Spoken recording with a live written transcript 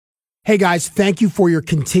Hey guys, thank you for your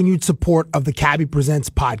continued support of the Cabbie Presents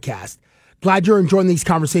podcast. Glad you're enjoying these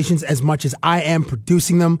conversations as much as I am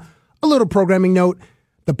producing them. A little programming note,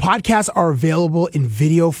 the podcasts are available in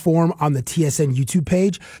video form on the TSN YouTube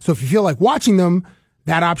page. So if you feel like watching them,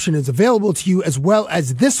 that option is available to you, as well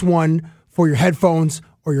as this one for your headphones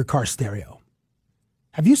or your car stereo.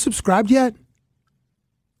 Have you subscribed yet?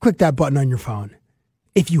 Click that button on your phone.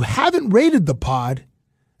 If you haven't rated the pod,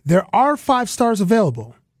 there are 5 stars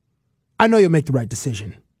available. I know you'll make the right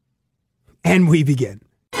decision. And we begin.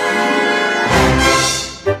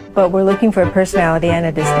 But we're looking for a personality and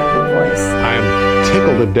a distinctive voice. I'm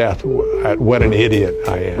tickled to death at what an idiot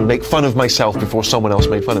I am. Make fun of myself before someone else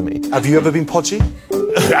made fun of me. Have you ever been podgy?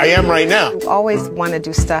 I am right now. You always want to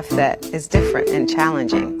do stuff that is different and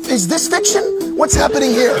challenging. Is this fiction? What's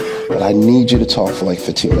happening here? But I need you to talk for like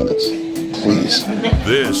 15 minutes. Please.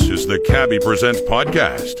 This is the Cabbie Presents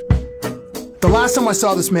podcast. The last time I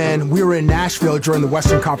saw this man, we were in Nashville during the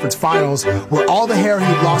Western Conference Finals, where all the hair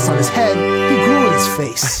he'd lost on his head, he grew in his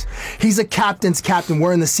face. He's a captain's captain,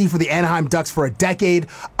 wearing the C for the Anaheim Ducks for a decade,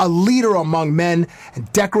 a leader among men,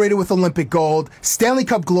 and decorated with Olympic gold, Stanley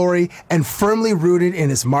Cup glory, and firmly rooted in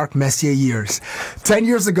his Marc Messier years. 10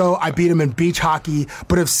 years ago, I beat him in beach hockey,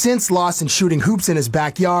 but have since lost in shooting hoops in his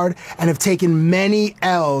backyard, and have taken many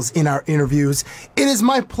L's in our interviews. It is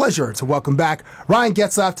my pleasure to welcome back Ryan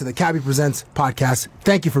Getzlaf to the Cabbie Presents podcast.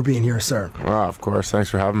 Thank you for being here, sir. Of course. Thanks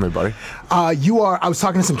for having me, buddy. I was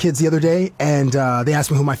talking to some kids the other day, and they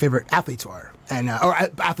asked me who my favorite athletes are, or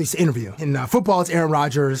athletes to interview. In football, it's Aaron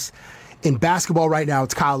Rodgers. In basketball right now,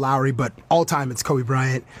 it's Kyle Lowry, but all time it's Kobe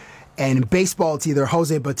Bryant. And in baseball, it's either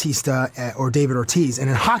Jose Bautista or David Ortiz. And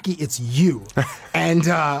in hockey, it's you. And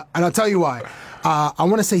I'll tell you why. I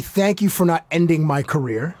want to say thank you for not ending my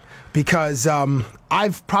career, because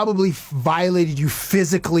I've probably violated you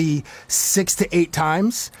physically 6 to 8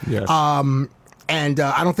 times. Yes. And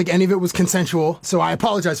I don't think any of it was consensual, so I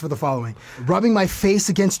apologize for the following. Rubbing my face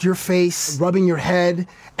against your face, rubbing your head,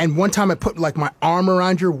 and one time I put like my arm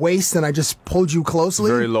around your waist and I just pulled you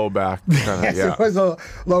closely. Very low back. Yes, yeah. It was a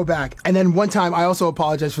low back. And then one time, I also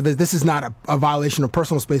apologize for this. This is not a violation of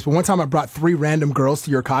personal space, but one time I brought 3 random girls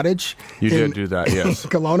to your cottage. You did do that, yes. In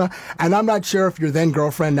Kelowna. And I'm not sure if your then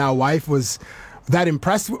girlfriend, now wife, was that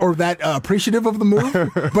impressed or that appreciative of the move,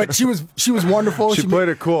 but she was wonderful. She played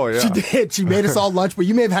it cool, yeah. She did. She made us all lunch, but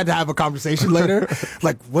you may have had to have a conversation later.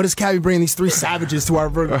 Like, what is Cabbie bringing these 3 savages to our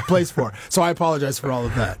place for? So I apologize for all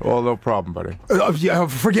of that. Well, no problem, buddy.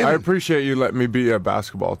 Forgive me. I appreciate you letting me be at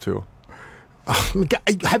basketball, too. When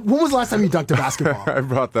was the last time you dunked a basketball? I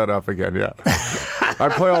brought that up again, yeah. I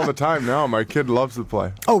play all the time now. My kid loves to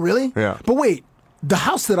play. Oh, really? Yeah. But wait, the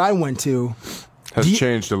house that I went to has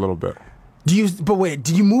changed a little bit. But wait,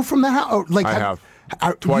 did you move from that house? Or, like, I have.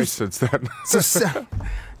 Twice since then.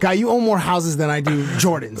 Guy, you own more houses than I do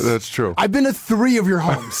Jordans. That's true. I've been to 3 of your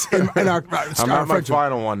homes in our I'm at my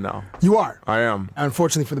final one now. You are? I am.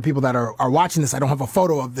 Unfortunately, for the people that are watching this, I don't have a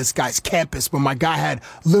photo of this guy's campus, but my guy had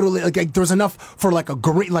literally, like there was enough for like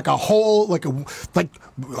a hole, like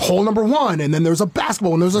hole number 1, and then there was a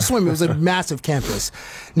basketball and there was a swim. It was a massive campus.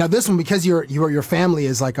 Now this one, because your family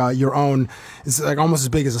is like your own, it's like almost as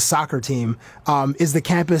big as a soccer team. Is the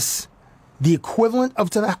campus the equivalent of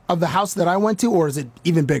the house that I went to, or is it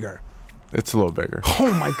even bigger? It's a little bigger.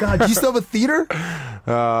 Oh my God! Do you still have a theater?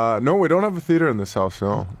 No, we don't have a theater in this house.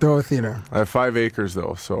 No. Don't have a theater. I have 5 acres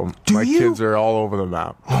though, so my kids are all over the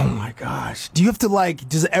map. Oh my gosh! Do you have to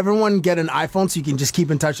does everyone get an iPhone so you can just keep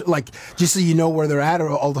in touch, just so you know where they're at at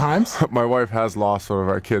all times? My wife has lost one of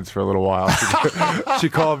our kids for a little while. She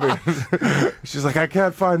called me. She's like, I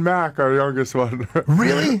can't find Mac, our youngest one.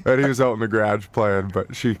 Really? And he was out in the garage playing,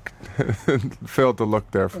 but she failed to look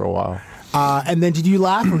there for a while. And then did you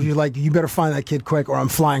laugh, or were you like, you better find that kid quick or I'm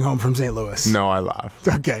flying home from St. Louis? No, I laughed.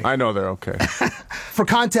 Okay. I know they're okay. For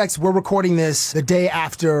context, we're recording this the day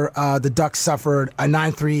after the Ducks suffered a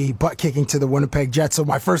 9-3 butt kicking to the Winnipeg Jets. So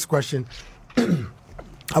my first question,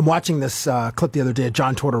 I'm watching this clip the other day of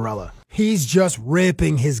John Tortorella. He's just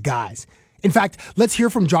ripping his guys. In fact, let's hear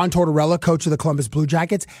from John Tortorella, coach of the Columbus Blue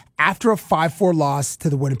Jackets, after a 5-4 loss to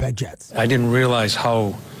the Winnipeg Jets. I didn't realize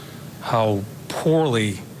how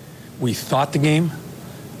poorly we thought the game,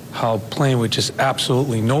 how playing with just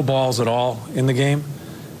absolutely no balls at all in the game,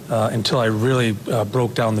 until I really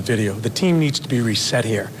broke down the video. The team needs to be reset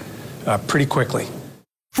here pretty quickly.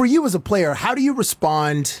 For you as a player, how do you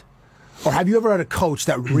respond, or have you ever had a coach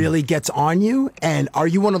that really gets on you? And are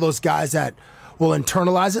you one of those guys that will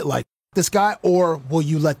internalize it like this guy, or will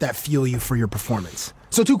you let that fuel you for your performance?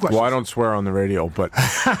 So 2 questions. Well, I don't swear on the radio, but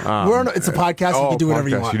it's a podcast. You can do whatever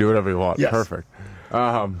you want. You do whatever you want. Yes. Perfect.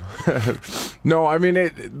 No, I mean,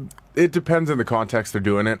 it depends on the context they're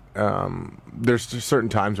doing it. There's just certain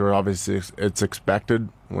times where obviously it's expected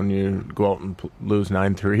when you go out and lose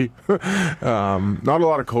 9-3. Not a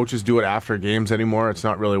lot of coaches do it after games anymore. It's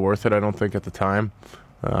not really worth it, I don't think, at the time.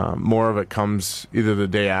 More of it comes either the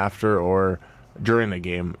day after or during the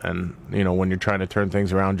game, and when you're trying to turn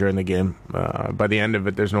things around during the game, by the end of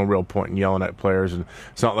it, there's no real point in yelling at players, and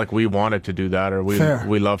it's not like we wanted to do that or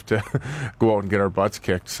we love to go out and get our butts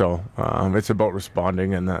kicked. So it's about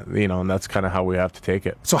responding, and and that's kind of how we have to take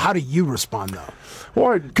it. So how do you respond though?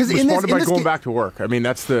 Well, because by going back to work. I mean,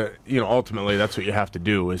 that's ultimately that's what you have to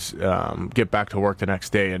do is get back to work the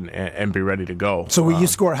next day and be ready to go. So will you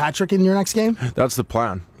score a hat trick in your next game? That's the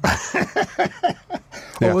plan.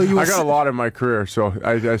 Yeah. I got a lot in my career, so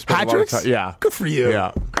I spent a lot of time. Yeah, good for you.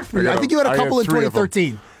 Yeah, good for you. I think you had a couple in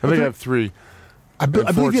 2013. I think I have 3. I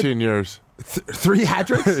believe 14 years. 3 hat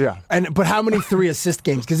tricks. Yeah, but how many 3 assist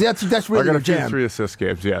games? Because that's really I got your jam. a few 3 assist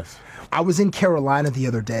games. Yes. I was in Carolina the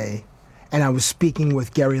other day, and I was speaking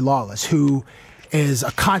with Gary Lawless, who is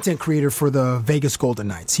a content creator for the Vegas Golden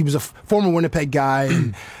Knights. He was a former Winnipeg guy,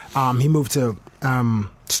 and he moved to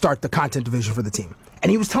start the content division for the team.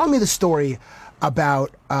 And he was telling me the story about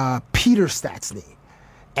Peter Stastny.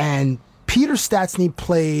 And Peter Stastny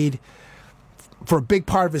played for a big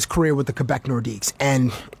part of his career with the Quebec Nordiques.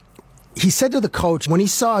 And he said to the coach, when he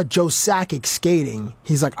saw Joe Sakic skating,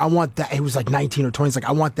 he's like, I want that. He was like 19 or 20. He's like,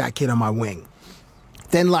 I want that kid on my wing.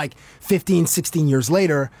 Then like 15, 16 years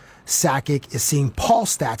later, Sakic is seeing Paul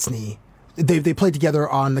Stastny. They played together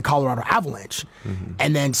on the Colorado Avalanche. Mm-hmm.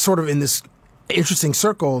 And then sort of in this interesting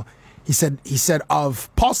circle, he said of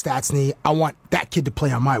Paul Stastny, I want that kid to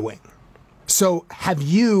play on my wing. So have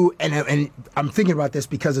you, and I'm thinking about this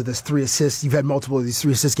because of this 3 assists, you've had multiple of these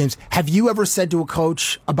 3 assist games. Have you ever said to a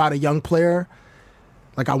coach about a young player,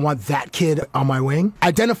 like, I want that kid on my wing?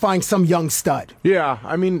 Identifying some young stud. Yeah,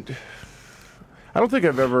 I mean, I don't think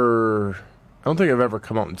I've ever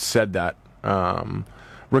come out and said that.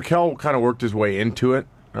 Raquel kind of worked his way into it.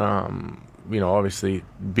 Obviously,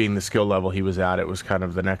 being the skill level he was at, it was kind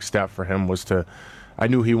of the next step for him was to. I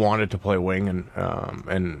knew he wanted to play wing, and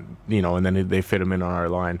then they fit him in on our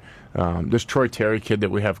line. This Troy Terry kid that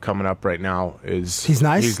we have coming up right now he's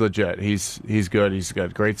nice. He's legit. He's good. He's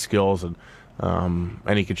got great skills, and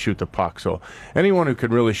he can shoot the puck. So anyone who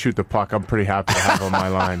can really shoot the puck, I'm pretty happy to have on my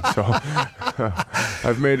line. So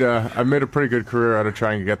I've made a pretty good career out of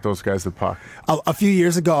trying to get those guys the puck. A few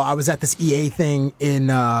years ago, I was at this EA thing in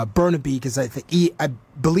Burnaby because I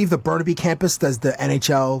believe the Burnaby campus does the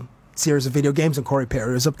NHL series of video games, and Corey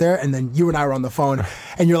Perry was up there, and then you and I were on the phone,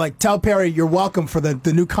 and you're like, tell Perry you're welcome for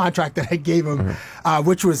the new contract that I gave him,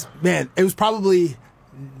 which was, man, it was probably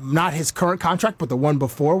not his current contract, but the one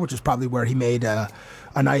before, which is probably where he made a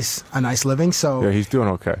nice living. So yeah, he's doing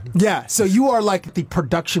okay. Yeah, so you are like the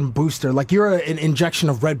production booster, like you're an injection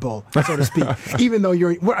of Red Bull, so to speak. Even though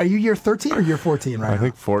are you year 13 or year 14 right now? I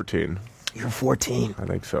think 14. You're 14. I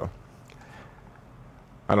think so.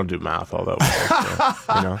 I don't do math all that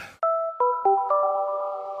well, so.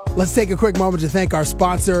 Let's take a quick moment to thank our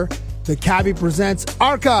sponsor, The Cabbie Presents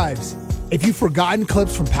Archives. If you've forgotten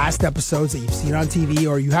clips from past episodes that you've seen on TV,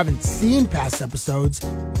 or you haven't seen past episodes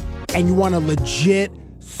and you want a legit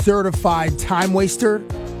certified time waster,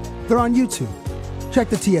 they're on YouTube. Check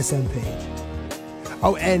the TSN page.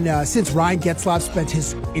 Oh, and since Ryan Getzlaf spent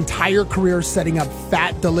his entire career setting up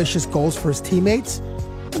fat, delicious goals for his teammates,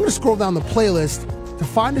 I'm going to scroll down the playlist to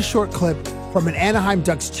find a short clip from an Anaheim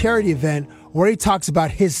Ducks charity event where he talks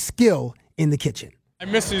about his skill in the kitchen. I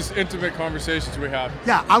miss these intimate conversations we have.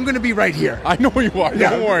 Yeah, I'm going to be right here. I know you are.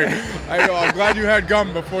 Don't worry. I'm glad you had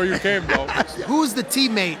gum before you came, though. Who's the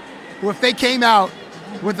teammate who, if they came out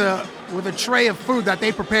with a tray of food that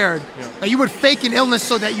they prepared, that you would fake an illness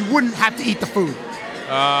so that you wouldn't have to eat the food?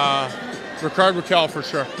 Ricard Raquel, for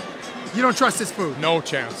sure. You don't trust his food? No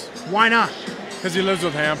chance. Why not? Because he lives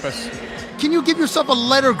with Hampus. Can you give yourself a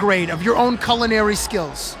letter grade of your own culinary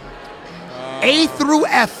skills? A through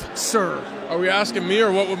F, sir. Are we asking me,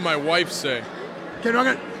 or what would my wife say?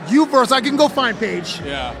 Okay, you first. I can go find Paige.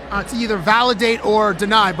 Yeah. To either validate or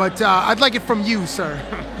deny, but I'd like it from you, sir.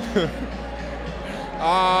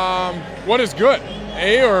 What is good?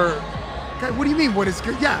 A or... Okay, what do you mean, what is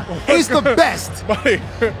good? Yeah, A's the best. Buddy.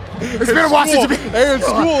 It's been a while since you've been... A in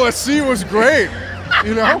school, a C was great.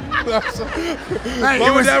 You know?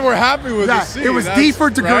 We're happy with the C. It was D for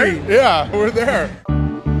degree. Right? Yeah, we're there.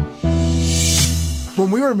 When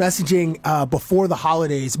we were messaging before the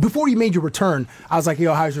holidays, before you made your return, I was like,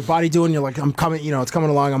 yo, how's your body doing? You're like, I'm coming, it's coming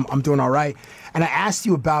along. I'm doing all right. And I asked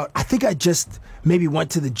you about, I think I just maybe went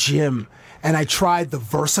to the gym and I tried the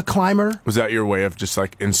Versa Climber. Was that your way of just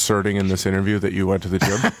like inserting in this interview that you went to the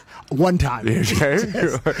gym? One time. Okay.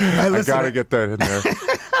 I got to get that in there.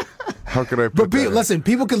 How can I put that in? Listen,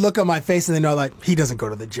 people can look at my face and they know like he doesn't go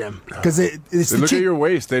to the gym because it's they look at your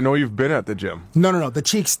waist. They know you've been at the gym. No. The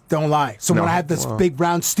cheeks don't lie. So when I have this big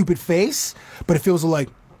round stupid face, but it feels like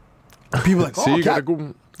people are like, See, you gotta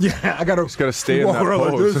go. Yeah, I Just gotta stay in that like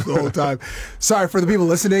pose this the whole time. Sorry for the people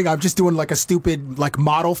listening. I'm just doing like a stupid like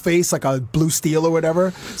model face, like a blue steel or whatever,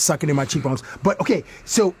 sucking in my cheekbones. But okay,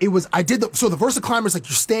 so it was. I did the Versa Climber is like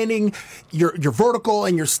you're standing, you're vertical,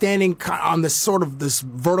 and you're standing on this sort of this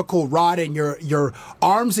vertical rod, and your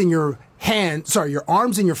arms and your your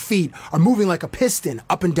arms and your feet are moving like a piston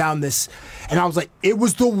up and down this. And I was like, it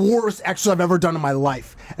was the worst exercise I've ever done in my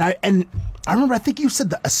life. And I remember, I think you said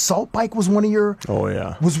the assault bike was one of your... Oh,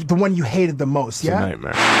 yeah. Was the one you hated the most, It's a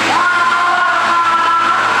nightmare.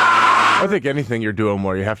 I think anything you're doing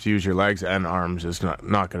where you have to use your legs and arms is not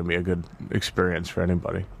going to be a good experience for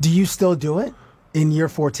anybody. Do you still do it in year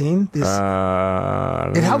 14? It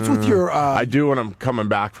helps with your... I do when I'm coming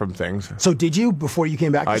back from things. So did you before you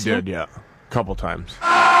came back this year? I did, yeah. A couple times.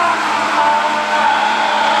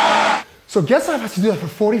 So Getzlaf has to do that for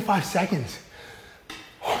 45 seconds.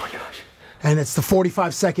 Oh my gosh. And it's the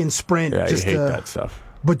 45-second sprint. Yeah, just, you hate that stuff.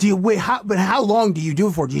 But how long do you do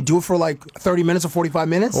it for? Do you do it for like 30 minutes or 45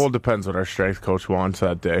 minutes? Well, it depends what our strength coach wants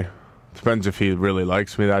that day. Depends if he really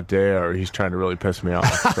likes me that day or he's trying to really piss me off.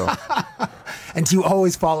 So. And do you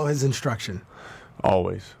always follow his instruction?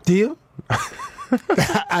 Always. Do you?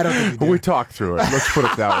 I don't think you do. We talk through it. Let's put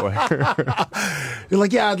it that way. You're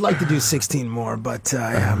like, yeah, I'd like to do 16 more, but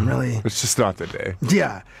yeah, I'm really... It's just not the day.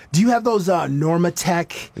 Yeah. Do you have those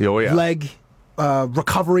Normatec leg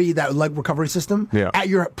recovery, that leg recovery system at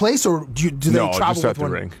your place, or do they travel just with at the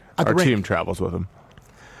one? rink. At the Our rink? team travels with them.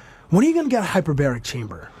 When are you going to get a hyperbaric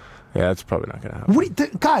chamber? Yeah, that's probably not going to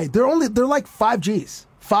happen. Guy, they're like 5 Gs.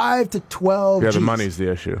 5 to 12 Yeah, Gs. the money's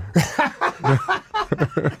the issue.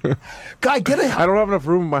 Guy, get a... I don't have enough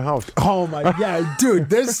room in my house. Oh, my... Yeah,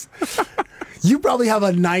 dude, you probably have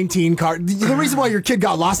a 19 car... The reason why your kid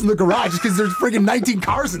got lost in the garage is because there's freaking 19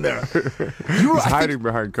 cars in there. He's hiding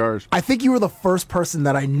behind cars. I think you were the first person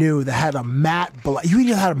that I knew that had a matte black... You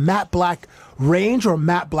either had a matte black Range or a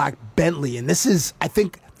matte black Bentley. And this is, I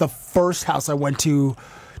think, the first house I went to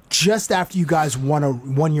just after you guys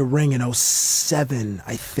won your ring in 07,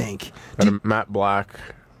 I think. And a matte black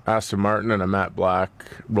Aston Martin and a matte black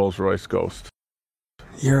Rolls Royce Ghost.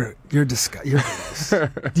 You're disgusting.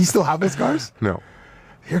 Do you still have those cars? No.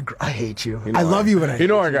 I hate you. I love you, but I hate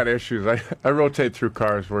you. I got issues. I rotate through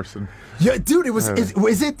cars worse than... Yeah, dude, it was...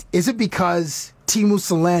 Is it because Timu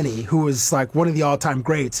Solani, who is like one of the all-time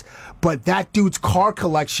greats, but that dude's car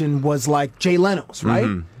collection was like Jay Leno's, right?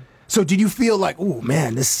 Mm-hmm. So did you feel like, oh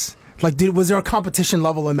man, this... Like, was there a competition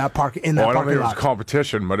level in that park? I don't think it was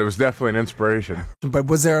competition, but it was definitely an inspiration. But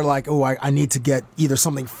was there like, I need to get either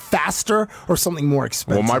something faster or something more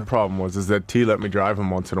expensive? Well, my problem was that T let me drive him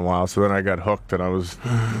once in a while, so then I got hooked and I was...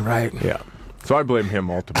 Right. Yeah. So I blame him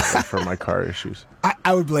ultimately for my car issues.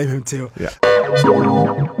 I would blame him too. Yeah.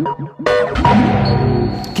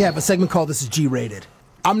 Okay, I have a segment called This is G-Rated.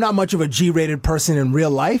 I'm not much of a G-rated person in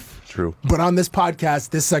real life. True. But on this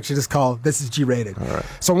podcast, this section is called This is G-Rated. All right.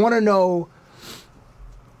 So I want to know,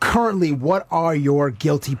 currently, what are your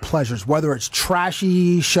guilty pleasures? Whether it's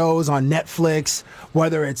trashy shows on Netflix,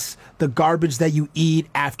 whether it's the garbage that you eat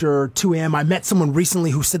after 2 a.m. I met someone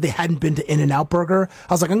recently who said they hadn't been to In-N-Out Burger.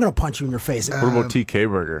 I was like, I'm going to punch you in your face. What about TK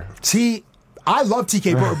Burger? See, I love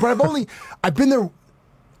TK Burger, but I've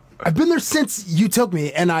been there since you took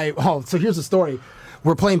me, and so here's the story.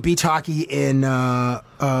 We're playing beach hockey in,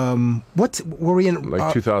 what were we in?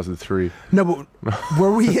 Like 2003. No, but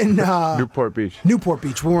were we in? Newport Beach. Newport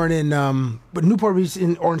Beach. We weren't in, but Newport Beach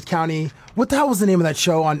in Orange County. What the hell was the name of that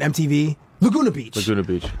show on MTV? Laguna Beach. Laguna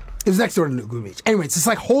Beach. It was next door to Laguna Beach. Anyway, it's this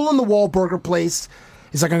like hole-in-the-wall burger place.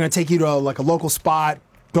 It's like, I'm going to take you to a local spot,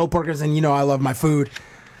 build burgers, and I love my food.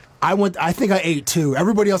 I think I ate 2.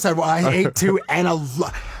 Everybody else I ate 2 and a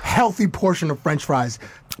healthy portion of French fries.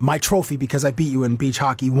 My trophy, because I beat you in beach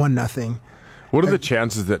hockey, 1-0. What are the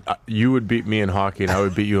chances that you would beat me in hockey and I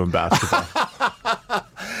would beat you in basketball?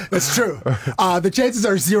 That's true. The chances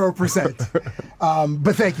are 0%.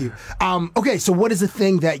 But thank you. Okay, so what is the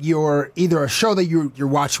thing that you're either a show that you're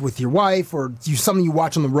watching with your wife or something you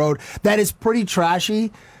watch on the road that is pretty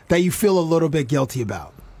trashy that you feel a little bit guilty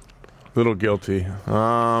about? Little guilty.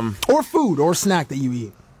 Or food or snack that you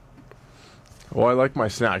eat. Well, I like my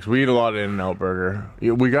snacks. We eat a lot of In-N-Out Burger.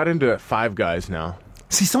 We got into Five Guys now.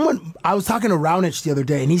 See, I was talking to Rounich the other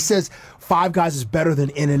day, and he says Five Guys is better than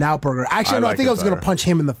In-N-Out Burger. Actually, I think I was going to punch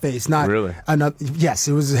him in the face. Not really. Yes,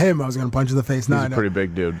 it was him I was going to punch in the face. He's a pretty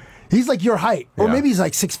big dude. He's like your height, or maybe he's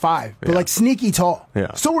like 6'5", but like sneaky tall.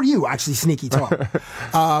 Yeah. So are you, actually, sneaky tall.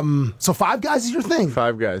 So Five Guys is your thing.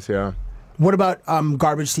 Five Guys, yeah. What about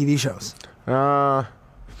garbage TV shows? I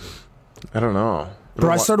don't know.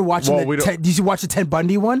 Bro, I started watching did you watch the Ted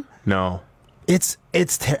Bundy one? No. It's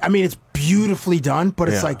beautifully done, but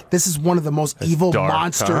it's like, this is one of the most evil dark,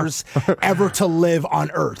 monsters ever to live on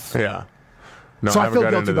Earth. Yeah. No, So I feel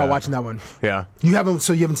guilty about watching that one. Yeah. You haven't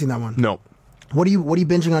seen that one? No. What are you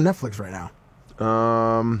binging on Netflix right now?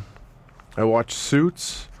 I watch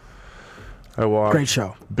Suits. I watch Great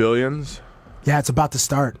show. Billions. Yeah, it's about to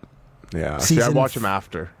start. Yeah. See, I watch them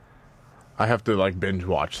after. I have to like binge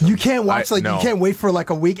watch them. You can't watch you can't wait for like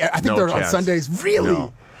a week. I think they're on Sundays. Really?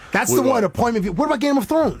 No. That's the one appointment. What about Game of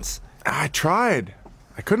Thrones? I tried.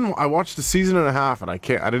 I couldn't. I watched a season and a half, and I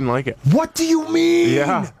didn't like it. What do you mean?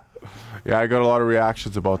 Yeah. I got a lot of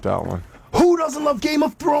reactions about that one. Who doesn't love Game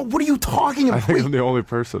of Thrones? What are you talking about? I think I'm the only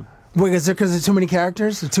person. Wait, is it because there's too many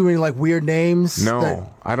characters? There's too many like weird names?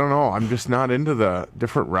 No, I don't know. I'm just not into the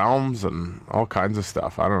different realms and all kinds of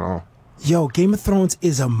stuff. I don't know. Yo, Game of Thrones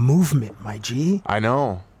is a movement, my G. I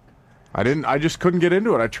know. I just couldn't get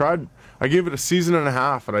into it. I tried. I gave it a season and a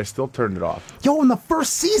half, and I still turned it off. Yo, in the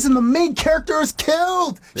first season, the main character is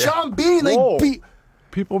killed. Yeah. Sean Bean,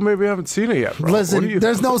 People maybe haven't seen it yet, bro. Listen,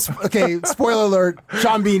 there's no... Okay, spoiler alert.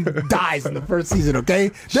 Sean Bean dies in the first season,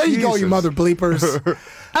 okay? There you go, you mother bleepers.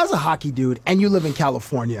 As a hockey dude, and you live in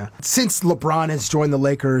California, since LeBron has joined the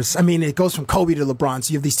Lakers, I mean, it goes from Kobe to LeBron,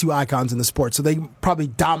 so you have these two icons in the sport, so they probably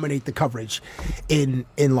dominate the coverage in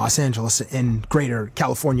Los Angeles, in greater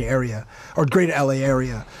California area, or greater LA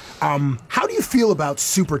area. How do you feel about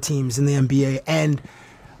super teams in the NBA, and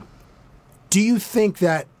do you think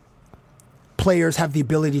that players have the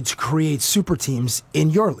ability to create super teams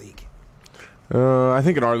in your league? I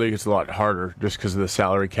think in our league it's a lot harder just because of the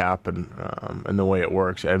salary cap and the way it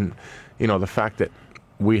works. And, the fact that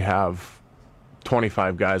we have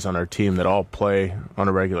 25 guys on our team that all play on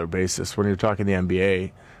a regular basis. When you're talking the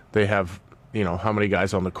NBA, they have, how many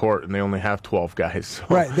guys on the court, and they only have 12 guys. So,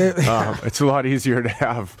 right. It's a lot easier to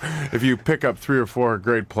have. If you pick up 3 or 4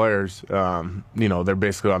 great players, they're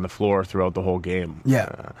basically on the floor throughout the whole game.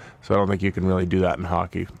 Yeah. So I don't think you can really do that in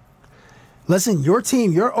hockey. Listen, your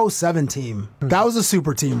team, your 07 team, that was a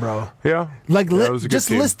super team, bro. Yeah. Just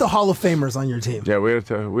list the Hall of Famers on your team. Yeah, we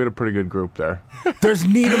had a pretty good group there. There's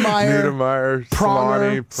Niedermeyer,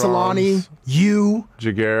 Pronger, Solani, you.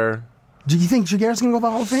 Jaguar. Do you think Jaguar's going to go to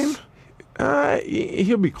the Hall of Fame?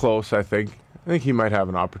 He'll be close, I think. I think he might have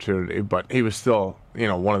an opportunity, but he was still,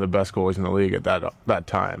 one of the best goalies in the league at that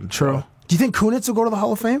time. True. So. Do you think Kunitz will go to the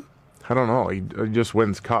Hall of Fame? I don't know. He just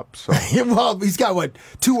wins cups. So. Well, he's got,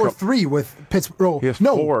 2 or 3 with Pittsburgh. He has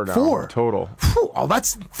 4 now. 4 total. Oh,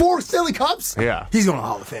 that's 4 Stanley Cups? Yeah. He's going to the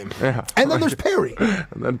Hall of Fame. Yeah. And then there's Perry. And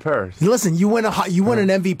then Paris. Listen, you win an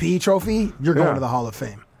MVP trophy, you're going to the Hall of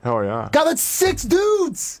Fame. Oh, yeah. God, that's 6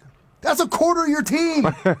 dudes. That's a quarter of your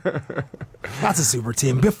team. That's a super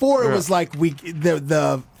team. Before it was like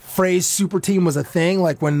the phrase super team was a thing.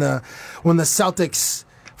 Like when the Celtics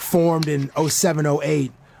formed in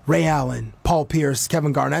 07-08, Ray Allen, Paul Pierce,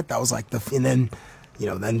 Kevin Garnett, that was like and then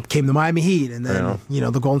then came the Miami Heat, and then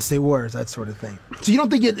the Golden State Warriors, that sort of thing. So you don't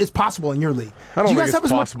think it's possible in your league? I don't think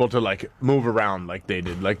it's possible to like move around like they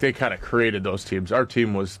did. Like they kind of created those teams. Our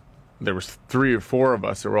team there was 3 or 4 of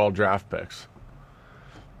us that were all draft picks.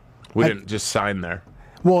 We didn't just sign there.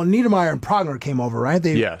 Well, Niedermeyer and Pronger came over, right?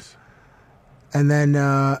 Yes. And then,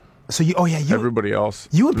 everybody else.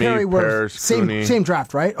 You and Perry were Pears, same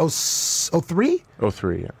draft, right? 03?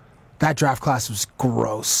 03, yeah. That draft class was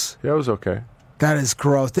gross. Yeah, it was okay. That is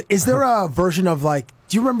gross. Is there a version of do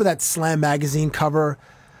you remember that Slam magazine cover,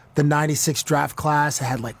 the 96 draft class? It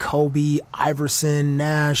had Kobe, Iverson,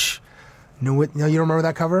 Nash. No, you don't remember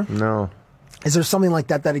that cover? No. Is there something like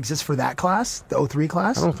that exists for that class, the 03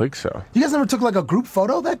 class? I don't think so. You guys never took a group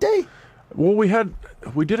photo that day? Well,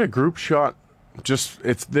 we did a group shot.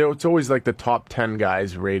 It's always the top 10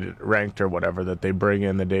 guys ranked or whatever that they bring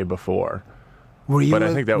in the day before. Were you?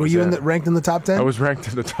 Ranked in the top 10? I was ranked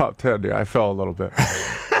in the top 10. Yeah, I fell a little bit.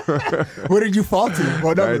 What did you fall to?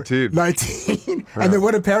 What number? 19. 19. And then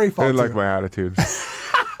what did Perry fall to? I didn't like my attitude.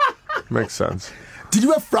 Makes sense. Did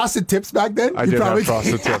you have frosted tips back then? I did have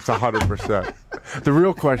frosted tips, 100%. The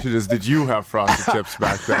real question is, did you have frosted tips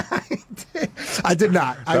back then? I did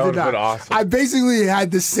not. That would have been awesome. I basically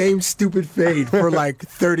had the same stupid fade for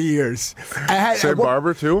 30 years. Same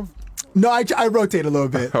barber too? No, I rotate a little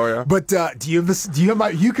bit. Oh, yeah? But do you have this? Do you have my?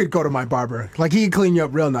 You could go to my barber. Like he can clean you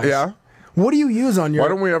up real nice. Yeah. What do you use on your? Why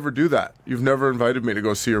don't we ever do that? You've never invited me to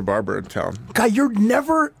go see your barber in town. Guy, you're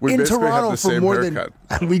never We in basically have Toronto the for same more haircut.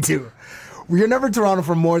 than we do. You're never in Toronto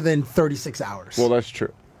for more than 36 hours. Well, that's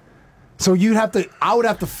true. So you'd have to. I would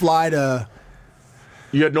have to fly to.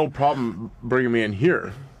 You had no problem bringing me in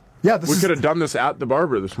here. Yeah, We could have done this at the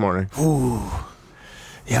barber this morning. Ooh.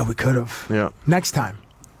 Yeah, we could have. Yeah. Next time.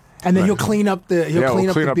 And then he'll clean up the. He'll clean we'll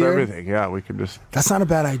up clean the up beard. everything. Yeah, we could just. That's not a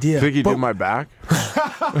bad idea. Think you But- do my back?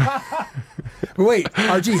 Wait,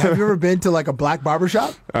 RG, have you ever been to like a black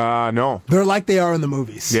barbershop? No. They're like they are in the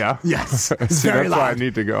movies. Yeah. Yes. It's See, very that's why I loud.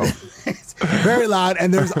 need to go. It's very loud,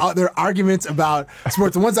 and there are arguments about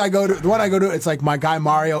sports. The one I go to, it's like my guy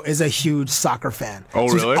Mario is a huge soccer fan. Oh,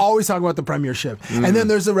 so really? He's always talking about the Premiership, and then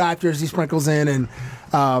there's the Raptors. He sprinkles in, and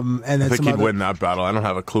then I think some he'd other. win that battle. I don't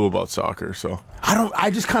have a clue about soccer, so. I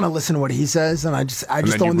just kind of listen to what he says, and I just And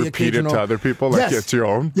then throw you in the repeat occasional. it to other people like Yes. it's your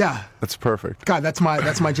own? Yeah. That's perfect. God, that's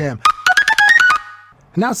my jam.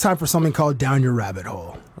 Now it's time for something called Down Your Rabbit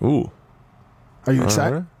Hole. Ooh. Are you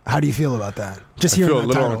excited? right. How do you feel about that? Just I hearing feel a that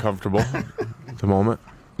little title. uncomfortable at the moment.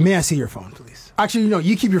 May I see your phone, please? Actually, no,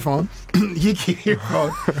 you keep your phone. You keep your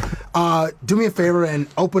phone. Do me a favor and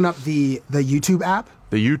open up the YouTube app.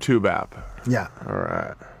 The YouTube app. Yeah. All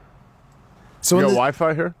right. So You got in the-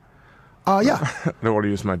 Wi-Fi here? yeah. I don't want to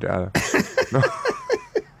use my data.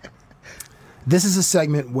 This is a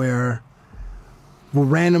segment where we'll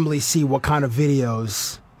randomly see what kind of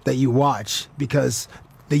videos that you watch because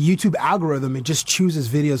the YouTube algorithm, it just chooses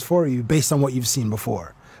videos for you based on what you've seen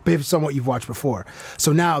before, based on what you've watched before.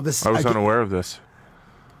 So now this... I was unaware of this.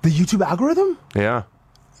 The YouTube algorithm? Yeah.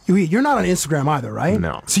 You're not on Instagram either, right?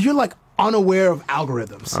 No. So you're like unaware of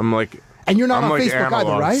algorithms. I'm like... And you're not I'm on like Facebook either,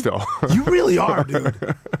 analog right? still. You really are,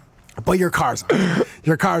 dude. But your cars are.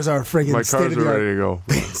 Your cars are friggin' My cars are ready to go.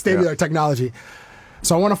 state-of-the-art technology.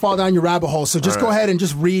 So I want to fall down your rabbit hole. So just All go right. ahead and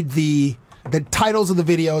just read the titles of the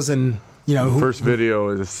videos and, you know, who, First video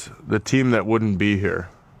is the team that wouldn't be here.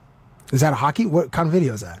 is that a hockey? What kind of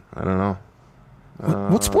video is that? I don't know.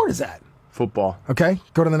 What sport is that? Football. Okay,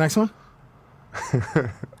 go to the next one.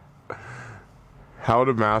 How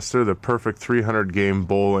to master the perfect 300 game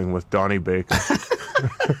bowling with Donnie Baker.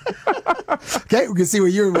 Okay, we can see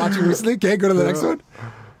what you were watching recently. Okay, go to the next one.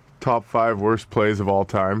 Top 5 worst plays of all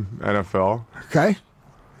time, NFL. Okay.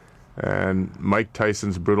 And Mike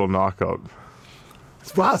Tyson's brutal knockout.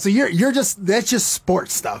 Wow, so that's just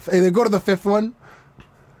sports stuff. And then go to the fifth one.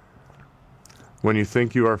 When you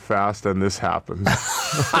think you are fast and this happens.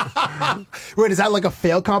 Wait, is that like a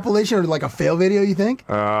fail compilation or like a fail video, you think?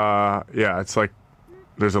 Yeah, it's like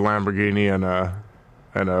there's a Lamborghini and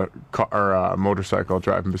a car or a motorcycle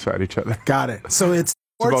driving beside each other. Got it. So it's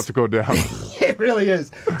about to go down. It really is.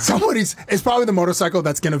 It's probably the motorcycle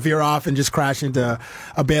that's going to veer off and just crash into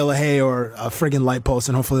a bale of hay or a friggin' light post,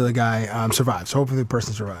 and hopefully the guy survives. Hopefully the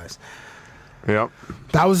person survives. Yep.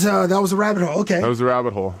 That was a rabbit hole. Okay. That was a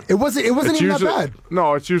rabbit hole. It wasn't It's even usually, that bad.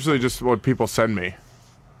 No, it's usually just what people send me,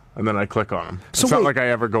 and then I click on them. So it's not wait. like I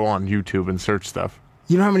ever go on YouTube and search stuff.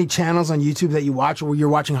 You know how many channels on YouTube that you watch, or you're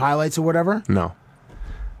watching highlights or whatever? No.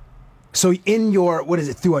 So in your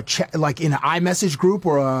through a chat, like in an iMessage group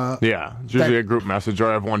or a Yeah, it's usually a group message, or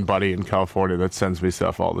I have one buddy in California that sends me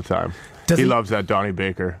stuff all the time. He loves that Donnie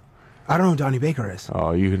Baker. I don't know who Donnie Baker is.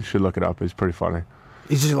 Oh, you should look it up. He's pretty funny.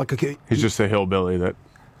 He's just like a. He's just a hillbilly that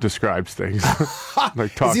describes things.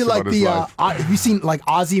 Like talks Is he like about his the? life. Have you seen like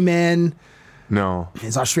Aussie Man? No.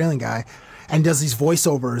 He's an Australian guy, and does these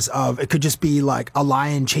voiceovers of it could just be like a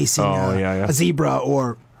lion chasing a zebra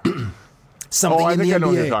or something I in think the I know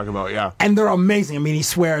what NBA. you're talking about. Yeah. And they're amazing. I mean, he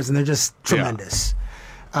swears, and they're just tremendous.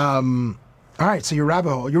 All right, so your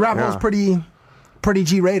rabbit hole. Your rabbit hole is pretty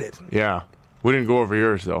G-rated. Yeah. We didn't go over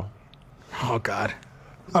yours though. Oh God.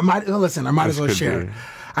 I might as well could share. be.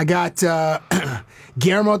 I got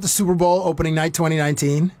Guillermo at the Super Bowl opening night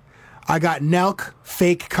 2019. I got Nelk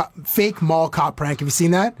fake mall cop prank. Have you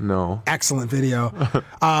seen that? No. Excellent video.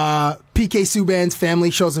 PK Subban's family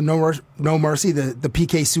shows him no mercy. The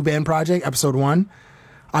PK Subban project, episode 1.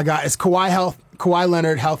 I got is Kawhi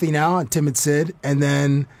Leonard healthy now? And Timid Sid, and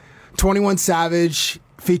then 21 Savage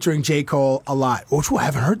featuring J. Cole a lot. Which I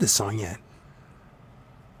haven't heard this song yet.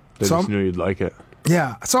 They just knew you'd like it.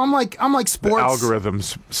 Yeah, so I'm like sports. The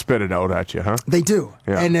algorithms spit it out at you, huh? They do,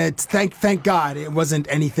 Yeah. and it's thank God it wasn't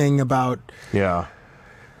anything about. Yeah.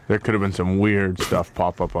 There could have been some weird stuff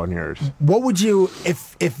pop up on yours. What would you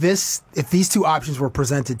if these two options were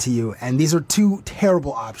presented to you, and these are two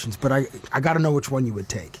terrible options, but I got to know which one you would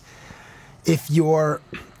take. If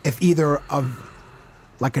either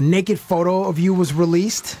like a naked photo of you was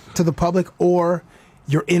released to the public, or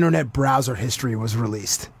your internet browser history was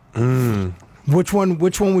released? Which one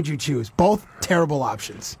would you choose? Both terrible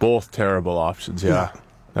options. Both terrible options, yeah.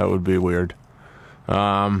 That would be weird.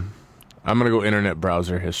 I'm going to go internet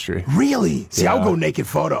browser history. Really? See, I'll go naked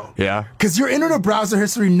photo. Yeah? Because your internet browser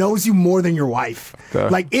history knows you more than your wife.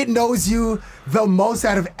 Like, it knows you the most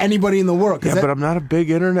out of anybody in the world. Yeah, but I'm not a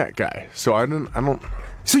big internet guy, so I don't...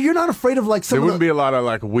 So you're not afraid of, like, some There wouldn't be a lot of,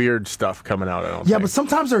 like, weird stuff coming out, I don't think. but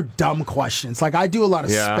sometimes they're dumb questions. Like, I do a lot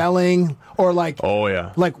of spelling, or, like... Oh,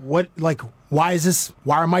 yeah. Like, what, like... Why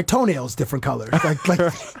are my toenails different colors?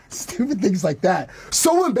 Like stupid things like that.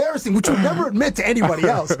 So embarrassing, which you would never admit to anybody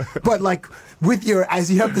else. But like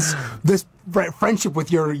as you have this friendship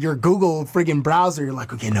with your Google friggin' browser, you're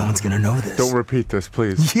like, okay, no one's gonna know this. Don't repeat this,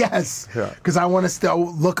 please. Yes. Because I want to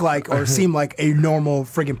still look like or seem like a normal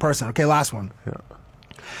friggin' person. Okay, last one. Yeah.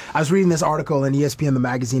 I was reading this article in ESPN, the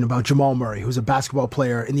magazine, about Jamal Murray, who's a basketball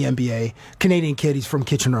player in the NBA, Canadian kid. He's from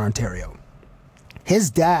Kitchener, Ontario. His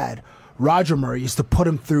dad, Roger Murray, used to put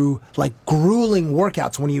him through like grueling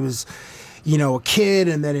workouts when he was, a kid,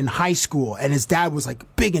 and then in high school. And his dad was like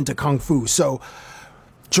big into kung fu. So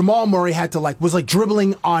Jamal Murray had to was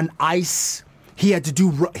dribbling on ice. He had to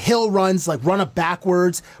do hill runs, like run up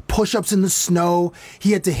backwards, push-ups in the snow.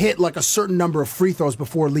 He had to hit like a certain number of free throws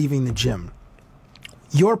before leaving the gym.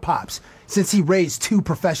 Your pops, since he raised 2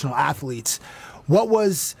 professional athletes, what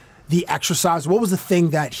was the exercise, what was the thing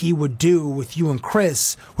that he would do with you and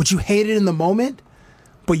Chris, which you hated in the moment,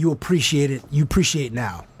 but you appreciate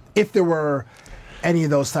now? If there were any of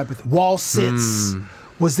those type of wall sits,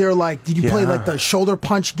 was there did you play like the shoulder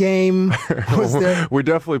punch game? Was there? We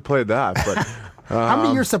definitely played that, but... How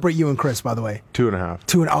many years separate you and Chris, by the way?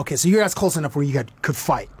 2.5. Okay, so you guys close enough where you could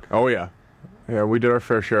fight. Oh, yeah. Yeah, we did our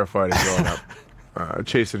fair share of fighting growing up.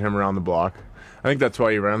 Chasing him around the block. I think that's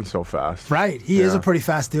why he ran so fast. Right. He is a pretty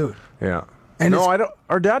fast dude. Yeah. And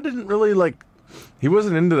our dad didn't really he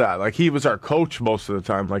wasn't into that. Like, he was our coach most of the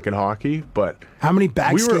time, like in hockey, but... How many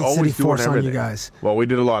back skates did he force on you everything. guys? Well, we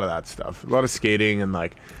did a lot of that stuff. A lot of skating and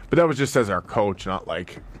but that was just as our coach, not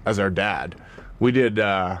as our dad. We did,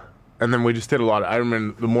 and then we just did a lot of... I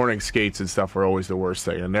remember the morning skates and stuff were always the worst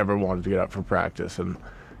thing. I never wanted to get up for practice, and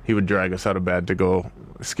he would drag us out of bed to go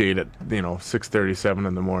skate at 6:37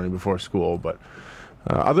 in the morning before school. But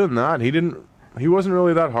other than that, he wasn't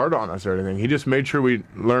really that hard on us or anything. He just made sure we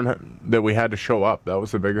learned that we had to show up. That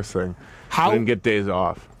was the biggest thing. We didn't get days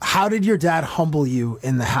off. How did your dad humble you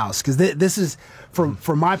in the house? Because this is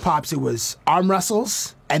for my pops, it was arm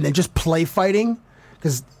wrestles and then just play fighting.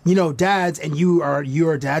 Because dads, and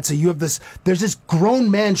you're a dad, so you have there's this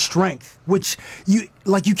grown man strength, which you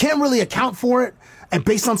can't really account for it. And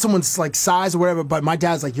based on someone's size or whatever, but my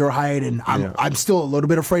dad's your height, and I'm still a little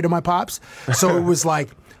bit afraid of my pops. So it was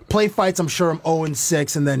play fights. I'm sure I'm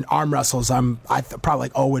 0-6, and then arm wrestles. I'm probably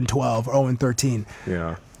 0-12 or 0-13.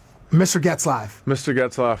 Yeah. Mr. Getzlaf. Mr.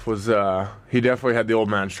 Getzlaf was he definitely had the old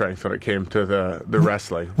man strength when it came to the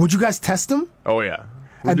wrestling. Would you guys test him? Oh yeah,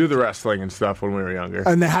 we'd do the wrestling and stuff when we were younger.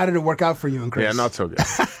 And then how did it work out for you and Chris? Yeah, not so good.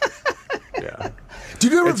 Yeah.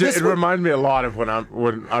 Did you ever? It reminded me a lot of when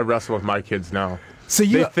I wrestle with my kids now. So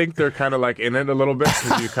they think they're kind of in it a little bit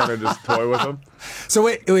because you kind of just toy with them. So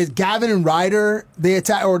it was Gavin and Ryder they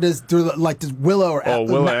attack, or does Willa or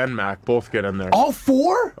Willa and Mac both get in there? All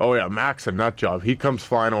 4? Oh yeah, Mac's a nut job. He comes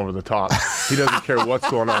flying over the top. He doesn't care what's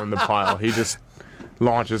going on in the pile. He just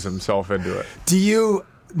launches himself into it. Do you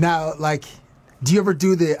now Do you ever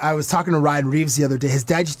do I was talking to Ryan Reeves the other day. His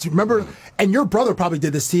dad used to, remember, and your brother probably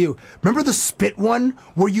did this to you. Remember the spit one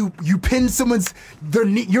where you pin someone's,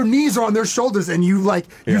 your knees are on their shoulders and you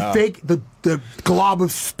fake the glob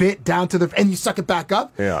of spit down to and you suck it back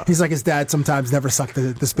up? Yeah. His dad sometimes never sucked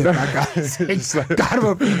the spit back up. Got him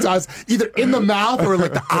a few times, either in the mouth or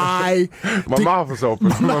the eye. My mouth was open.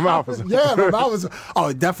 My mouth was open. Yeah, my mouth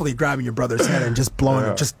was, definitely grabbing your brother's head and just blowing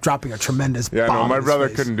it, just dropping a tremendous bomb. Yeah, no, my brother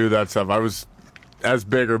face. couldn't do that stuff. I was as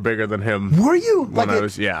big or bigger than him. Were you? When I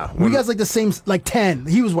was, yeah. Were you guys the same, 10?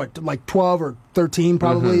 He was 12 or 13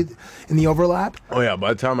 probably in the overlap? Oh yeah,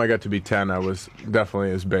 by the time I got to be 10, I was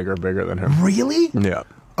definitely as big or bigger than him. Really? Yeah.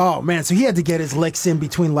 Oh man, so he had to get his licks in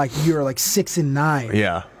between you were 6 and 9.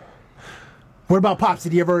 Yeah. What about Pops?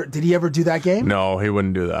 Did he ever do that game? No, he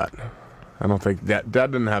wouldn't do that. I don't think Dad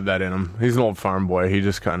didn't have that in him. He's an old farm boy. He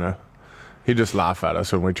just laughed at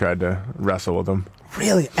us when we tried to wrestle with him.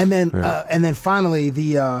 Really? And then finally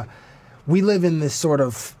we live in this sort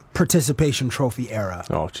of participation trophy era.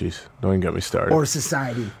 Oh jeez, don't even get me started. Or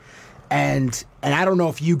society, and I don't know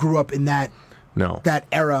if you grew up in that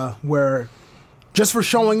era where just for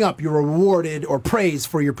showing up, you're rewarded or praised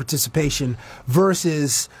for your participation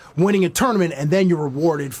versus winning a tournament and then you're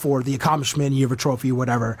rewarded for the accomplishment, you have a trophy,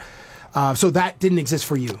 whatever. So that didn't exist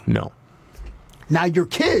for you. No. Now your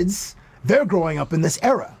kids, they're growing up in this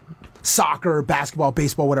era. Soccer, basketball,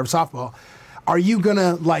 baseball, whatever, softball. Are you going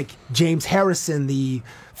to, like James Harrison, the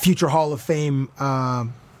future Hall of Fame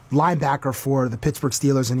linebacker for the Pittsburgh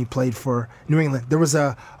Steelers, and he played for New England? There was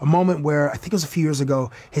a moment where, I think it was a few years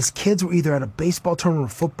ago, his kids were either at a baseball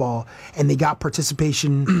tournament or football, and they got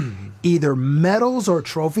participation, either medals or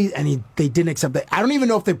trophies, and they didn't accept that. I don't even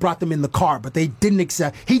know if they brought them in the car, but he didn't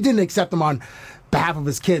accept them on behalf of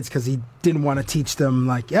his kids because he didn't want to teach them,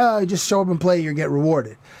 like, yeah, just show up and play, you get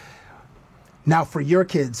rewarded. Now, for your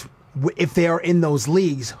kids, if they are in those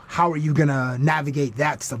leagues, how are you going to navigate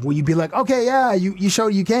that stuff? Will you be like, okay, yeah, you showed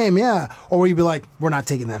you came, yeah. Or will you be like, we're not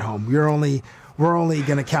taking that home. We're only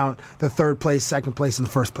going to count the third place, second place, and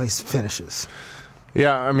first place finishes.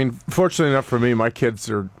 Yeah, I mean, fortunately enough for me, my kids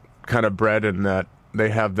are kind of bred in that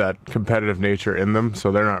they have that competitive nature in them,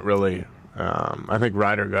 so they're not really... I think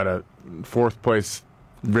Ryder got a 4th place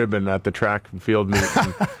ribbon at the track and field meet.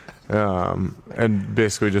 And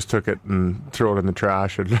basically just took it and threw it in the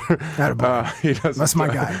trash. And that's my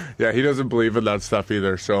guy. Yeah, he doesn't believe in that stuff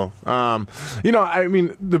either. So, I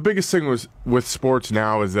mean, the biggest thing with sports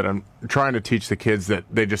now is that I'm trying to teach the kids that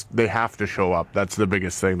they have to show up. That's the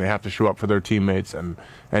biggest thing. They have to show up for their teammates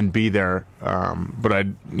and be there. But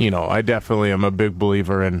I definitely am a big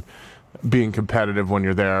believer in being competitive when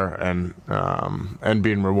you're there and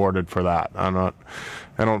being rewarded for that.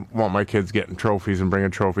 I don't want my kids getting trophies and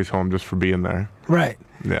bringing trophies home just for being there. Right.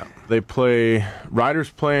 Yeah.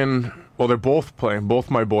 Ryder's playing, well, they're both playing.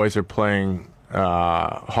 Both my boys are playing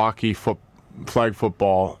hockey, flag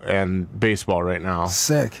football, and baseball right now.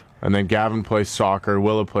 Sick. And then Gavin plays soccer,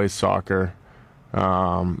 Willa plays soccer,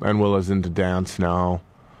 and Willa's into dance now.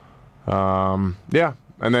 Yeah.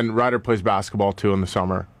 And then Ryder plays basketball too in the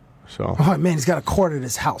summer. So. Oh man, he's got a court at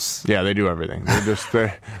his house. Yeah, they do everything.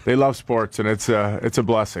 They love sports, and it's a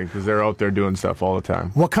blessing because they're out there doing stuff all the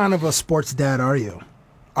time. What kind of a sports dad are you?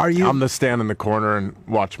 I'm the stand in the corner and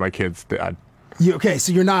watch my kids' dad. Okay,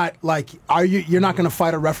 so you're not like, you're not going to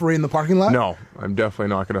fight a referee in the parking lot? No, I'm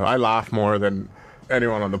definitely not going to. I laugh more than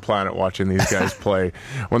anyone on the planet watching these guys play.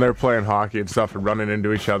 When they're playing hockey and stuff and running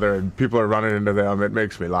into each other and people are running into them, it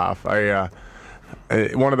makes me laugh.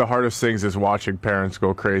 One of the hardest things is watching parents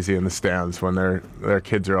go crazy in the stands when their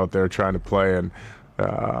kids are out there trying to play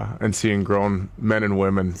and seeing grown men and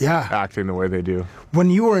women acting the way they do. When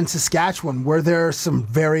you were in Saskatchewan, were there some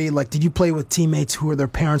did you play with teammates who their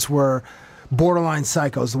parents were borderline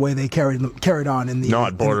psychos, the way they carried on in the...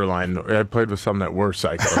 Not borderline. I played with some that were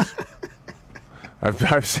psychos.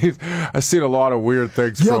 I've seen a lot of weird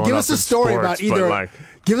things. Give us a story about either...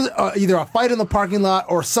 Give us either a fight in the parking lot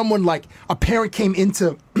or someone, like a parent came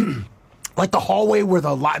into like the hallway where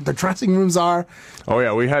the dressing rooms are. Oh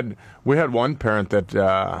yeah, we had one parent that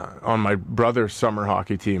on my brother's summer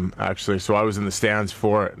hockey team actually. So I was in the stands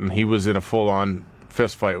for it, and he was in a full-on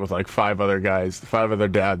fist fight with like 5 other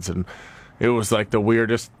dads, and it was like the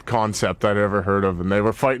weirdest concept I'd ever heard of. And they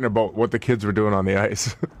were fighting about what the kids were doing on the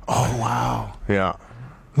ice. Oh wow! Yeah.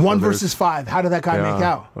 1 versus 5. How did that guy make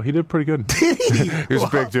out? Well, he did pretty good. Did he? He was a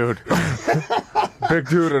big dude. Big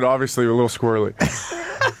dude, and obviously a little squirrely.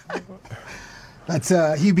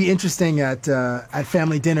 He'd be interesting at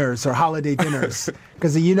family dinners or holiday dinners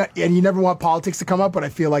because you never want politics to come up, but I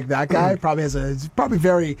feel like that guy is probably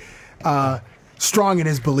very strong in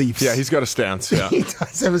his beliefs. Yeah, he's got a stance. Yeah, he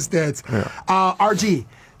does have a stance. Yeah. RG.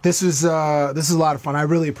 This is a lot of fun. I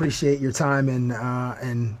really appreciate your time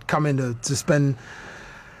and coming to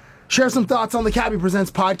share some thoughts on the Cabbie Presents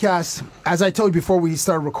podcast. As I told you before we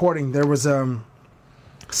started recording, there was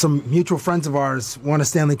some mutual friends of ours won a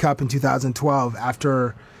Stanley Cup in 2012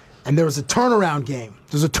 and there was a turnaround game.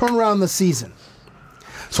 There's a turnaround in the season.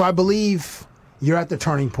 So I believe you're at the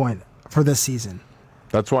turning point for this season.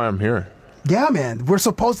 That's why I'm here. Yeah, man. We're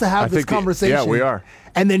supposed to have this conversation. Yeah, we are.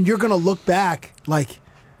 And then you're going to look back like,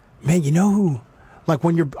 man, you know who? Like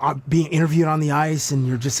when you're being interviewed on the ice and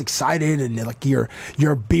you're just excited and like your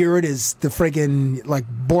beard is the friggin' like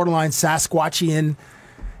borderline Sasquatchian,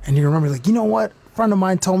 and you remember like, you know what? A friend of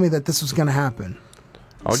mine told me that this was going to happen.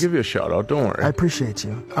 I'll give you a shout out. Don't worry. I appreciate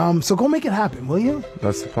you. So go make it happen, will you?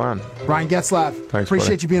 That's the plan. Ryan Getzlaf. Thanks,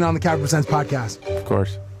 appreciate you being on the Cabbie Presents podcast. Of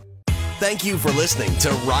course. Thank you for listening to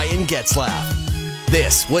Ryan Getzlaf.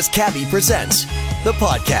 This was Cabbie Presents, the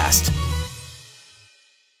podcast.